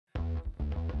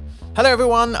Hello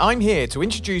everyone, I'm here to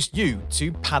introduce you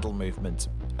to Padel Movement,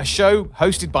 a show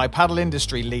hosted by padel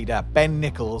industry leader Ben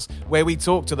Nichols, where we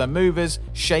talk to the movers,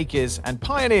 shakers and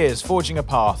pioneers forging a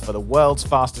path for the world's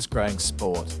fastest growing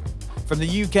sport. From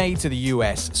the UK to the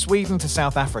US, Sweden to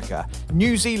South Africa,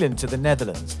 New Zealand to the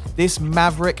Netherlands, this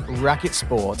maverick racket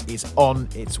sport is on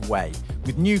its way,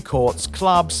 with new courts,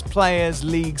 clubs, players,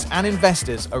 leagues and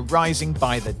investors arising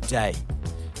by the day.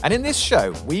 And in this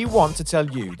show, we want to tell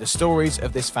you the stories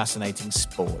of this fascinating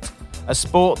sport. A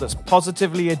sport that's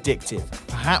positively addictive,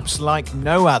 perhaps like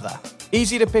no other.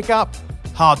 Easy to pick up,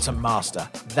 hard to master.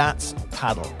 That's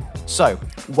padel. So,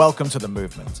 welcome to the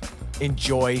movement.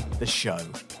 Enjoy the show.